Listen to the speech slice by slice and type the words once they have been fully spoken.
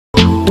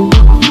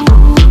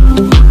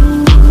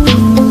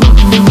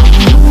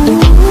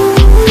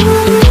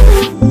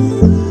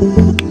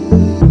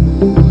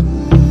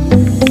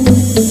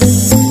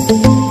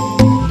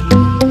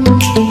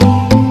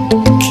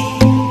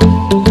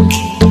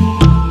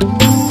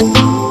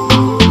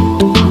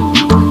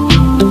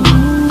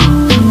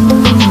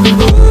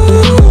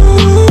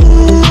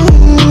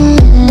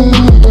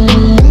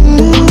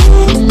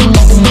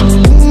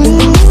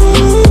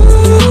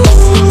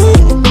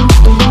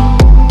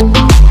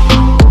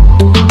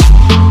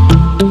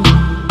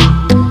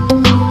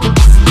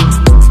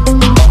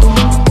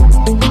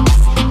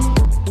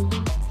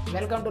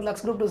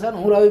Group tuition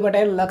હું રવિ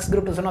પટેલ લક્ષ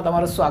group ટ્યુશનમાં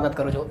તમારું સ્વાગત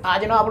કરું છું।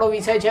 આજનો આપણો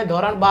વિષય છે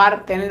ધોરણ 12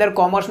 તેની અંદર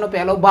કોમર્સનો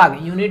પહેલો ભાગ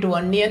યુનિટ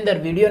 1 ની અંદર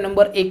વિડિયો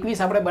નંબર 21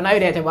 આપણે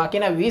બનાવી રહ્યા છે।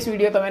 બાકીના 20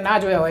 વિડિયો તમે ના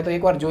જોયા હોય તો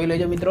એકવાર જોઈ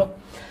લેજો મિત્રો।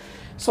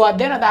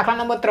 સ્વાધ્યાયના દાખલા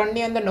નંબર 3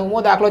 ની અંદર નવમો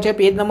દાખલો છે,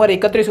 પેજ નંબર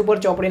 31 ઉપર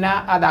ચોપડીના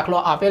આ દાખલો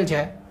આપેલ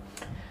છે।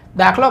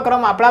 દાખલો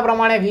ક્રમ આપણા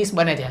પ્રમાણે 20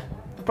 બને છે।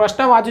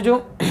 પ્રશ્ન વાંચું છું।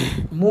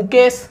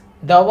 મુકેશ,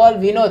 ધવલ,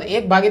 વિનોદ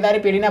એક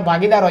ભાગીદારી પેઢીના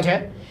ભાગીદારો છે।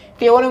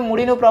 તેઓનું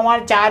મૂડીનું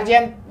પ્રમાણ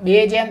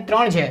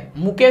 4:2:3 છે।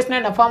 મુકેશને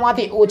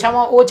નફામાંથી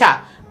ઓછામાં ઓછા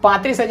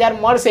 35,000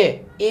 મળશે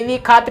એવી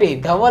ખાતરી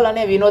ધવલ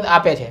અને વિનોદ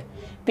આપે છે।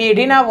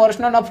 પેઢીના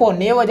વર્ષનો નફો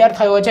 90,000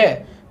 થયો છે,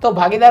 તો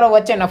ભાગીદારો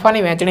વચ્ચે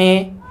નફાની વહેંચણી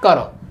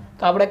કરો।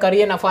 તો આપણે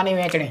કરીએ નફાની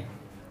વહેંચણી।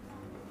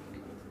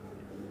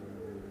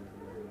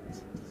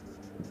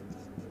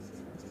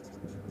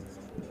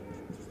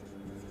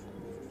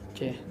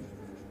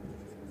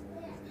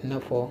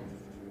 નફો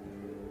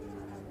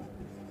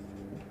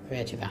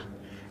વહેંચતા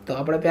તો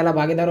આપણે પહેલા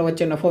ભાગીદારો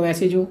વચ્ચે નફો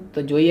વહેંચીશું। તો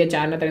જોઈએ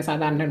 4 ને 3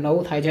 7 8 ને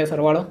 9 થાય છે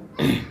સરવાળો।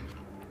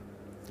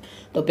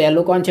 તો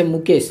પહેલું કોણ છે?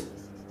 મુકેશ।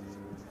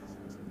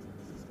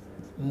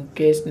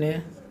 મુકેશને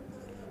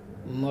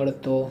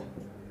મળતો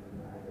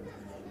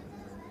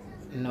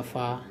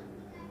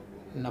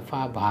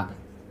નફા ભાગ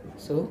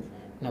શું?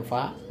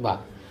 નફા ભાગ।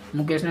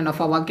 મુકેશને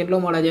નફા ભાગ કેટલો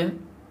મળે છે?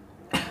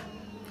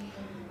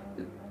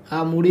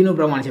 આ મૂડીનું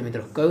પ્રમાણ છે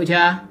મિત્રો। કયું છે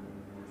આ?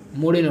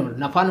 મૂડીનું।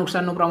 નફા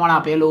નુકસાનનું પ્રમાણ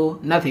આપેલું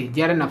નથી।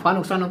 જ્યારે નફા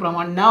નુકસાનનું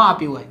પ્રમાણ ન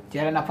આપ્યું હોય,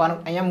 જ્યારે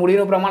અહીંયા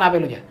મૂડીનું પ્રમાણ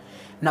આપેલું છે,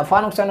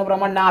 નફા નુકસાનનું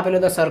પ્રમાણ ના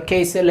આપેલું તો સરખે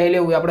હિસ્સે લઈ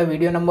લેવું। આપણે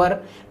વિડીયો નંબર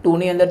 2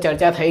 ની અંદર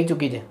ચર્ચા થઈ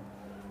ચૂકી છે।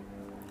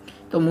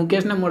 તો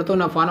મુકેશને મળતો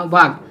નફાનો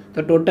ભાગ તો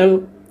ટોટલ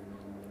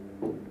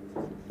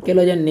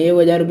કેટલો છે?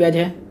 90,000 રૂપિયા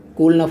છે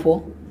કુલ નફો,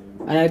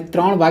 અને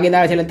 3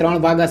 ભાગીદાર છે એટલે 3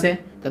 ભાગ હશે।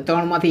 તો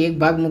 3 માંથી એક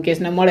ભાગ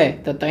મુકેશને મળે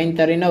તો 3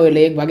 તરી 9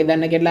 એટલે એક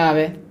ભાગીદારને કેટલા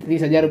આવે?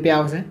 30,000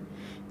 રૂપિયા આવશે।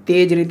 તે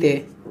જ રીતે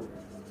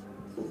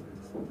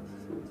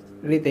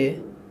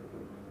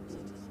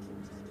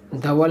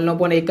ધવલનો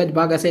પણ એક જ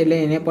ભાગ હશે એટલે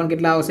એને પણ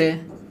કેટલા આવશે?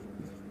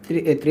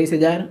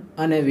 30,000,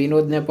 અને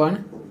વિનોદને પણ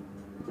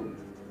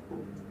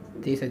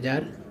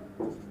 30,000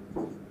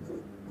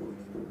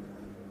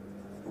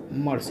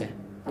 મળશે।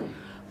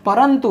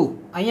 પરંતુ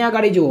અહીંયા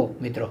આગળ જુઓ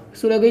મિત્રો,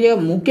 શું લખ્યું છે?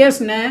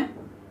 મુકેશને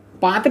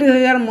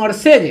 35,000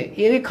 મળશે જ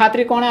એવી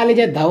ખાતરી કોણે આલી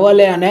છે?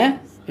 ધવલે અને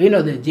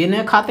વિનોદે। જેને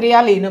ખાતરી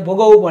આલી ને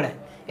ભોગવવું પડે।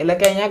 એટલે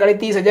કે અહીંયા આગળ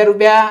 30,000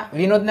 રૂપિયા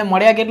વિનોદને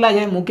મળ્યા કેટલા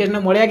છે? મુકેશને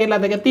મળ્યા કેટલા?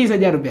 તો કે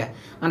 30,000 રૂપિયા,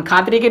 અને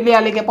ખાતરી કેટલી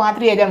આલી કે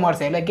 35,000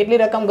 મળશે। એટલે કેટલી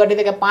રકમ ઘટી?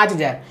 તો કે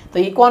 5,000। તો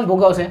એ કોણ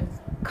ભોગવશે?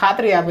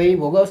 ખાતરી આપે એ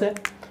ભોગવશે।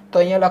 તો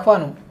અહીંયા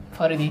લખવાનું,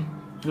 ફરીથી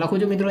લખું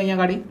છું મિત્રો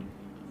અહીંયા આગળ,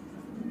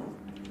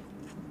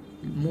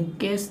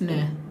 મુકેશને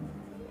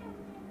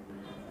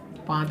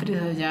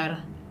 35,000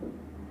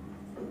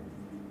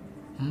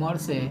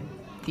 મળશે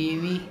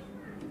તેવી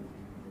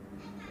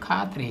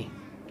ખાતરી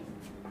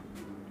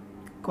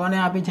કોને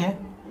આપી છે?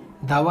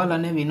 ધવલ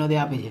અને વિનોદે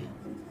આપી છે।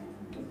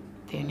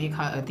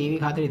 તેવી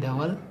ખાતરી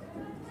ધવલ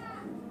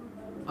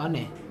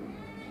અને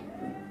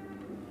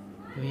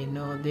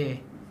વિનોદે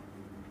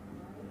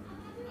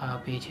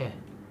આપી છે।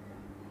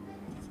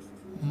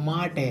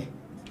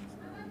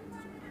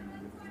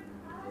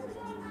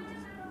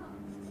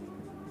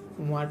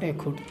 માટે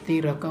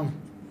ખૂટતી રકમ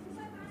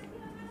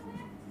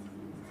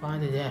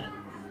 5,000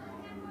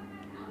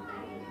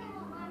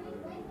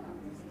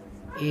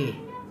 એ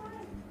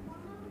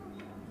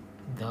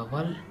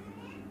ધવલ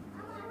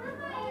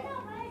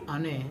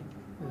અને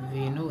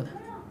વિનોદ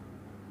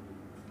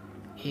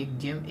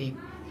 1:1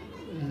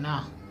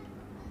 ના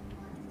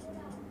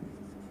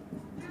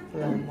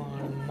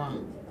પ્રમાણમાં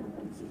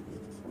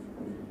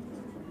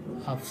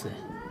આપશે।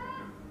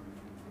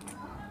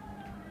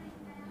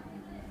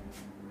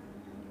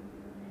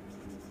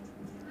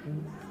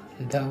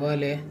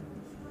 ધવલે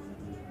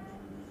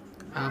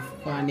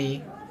આપવાની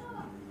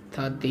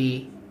થતી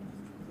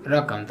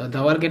રકમ તો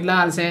ધવલ કેટલા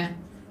હાલશે?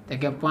 તો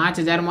કે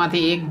 5,000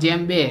 માંથી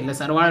 1:2 એટલે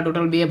સરવાળો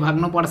ટોટલ 2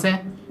 ભાગનો પડશે,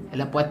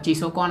 એટલે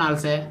 2500 કોણ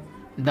હાલશે?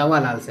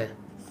 ધવલ હાલશે।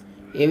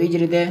 એવી જ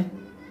રીતે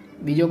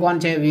બીજો કોણ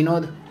છે?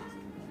 વિનોદ।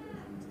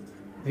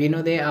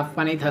 વિનોદે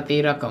આપવાની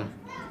થતી રકમ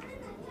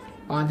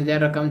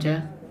 5,000 રકમ છે,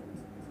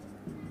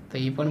 તો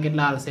એ પણ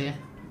કેટલા હાલશે?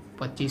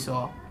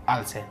 2500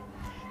 હાલશે।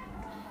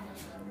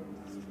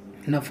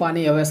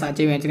 નફાની હવે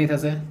સાચી વહેંચણી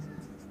થશે।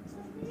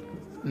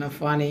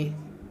 નફાની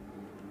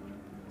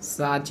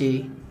સાચી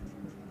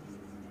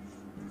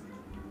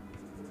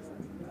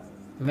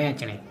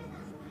વહેંચણી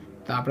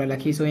તો આપણે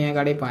લખીશું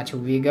અહીંયા આગળ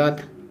પાછું વિગત।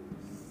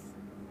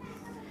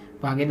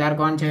 ભાગીદાર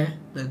કોણ છે?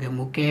 તો કે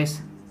મુકેશ,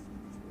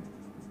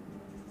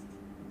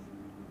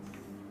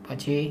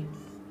 પછી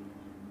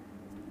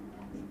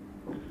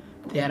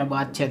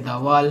ત્યારબાદ છે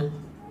ધવલ,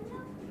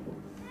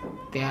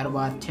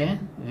 ત્યારબાદ છે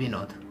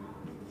વિનોદ।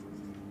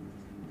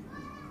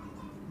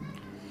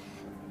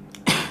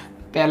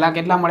 પહેલા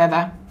કેટલા મળ્યા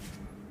હતા?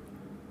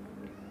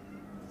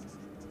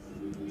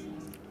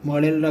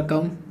 મળેલ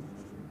રકમ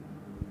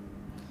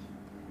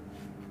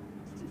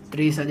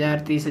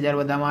 30,000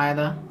 બધામાં આવ્યા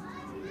હતા।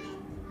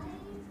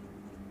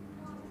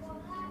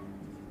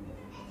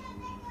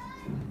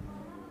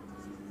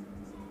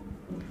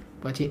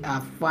 પછી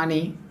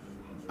આપવાની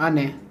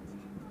અને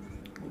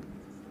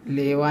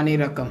લેવાની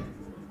રકમ.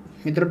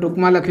 મિત્રો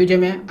ટૂંકમાં લખ્યું છે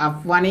મેં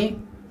આપવાની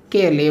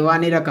કે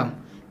લેવાની રકમ.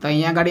 તો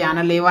અહીંયા આગળ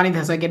આને લેવાની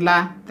થશે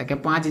કેટલા? તો કે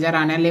 5000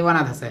 આને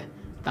લેવાના થશે.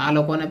 તો આ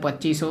લોકોને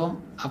 2500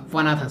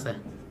 આપવાના થશે.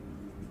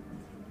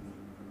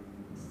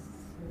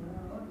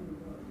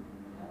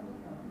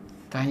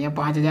 તો અહીંયા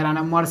 5000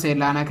 આને મળશે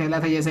એટલે આના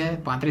કેટલા થઈ જશે?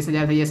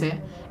 35000 થઈ જશે.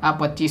 આ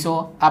 2500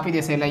 આપી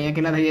દેશે એટલે અહીંયા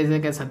કેટલા થઈ જશે?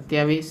 કે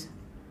 27500.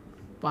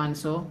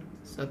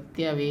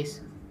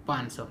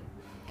 27500.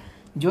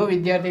 જો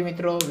વિદ્યાર્થી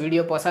મિત્રો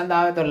વિડીયો પસંદ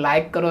આવે તો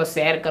લાઇક કરો,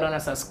 શેર કરો અને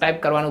સબસ્ક્રાઈબ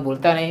કરવાનું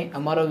ભૂલતા નહીં.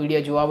 અમારો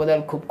વિડીયો જોવા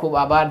બદલ ખૂબ ખૂબ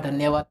આભાર.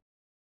 ધન્યવાદ.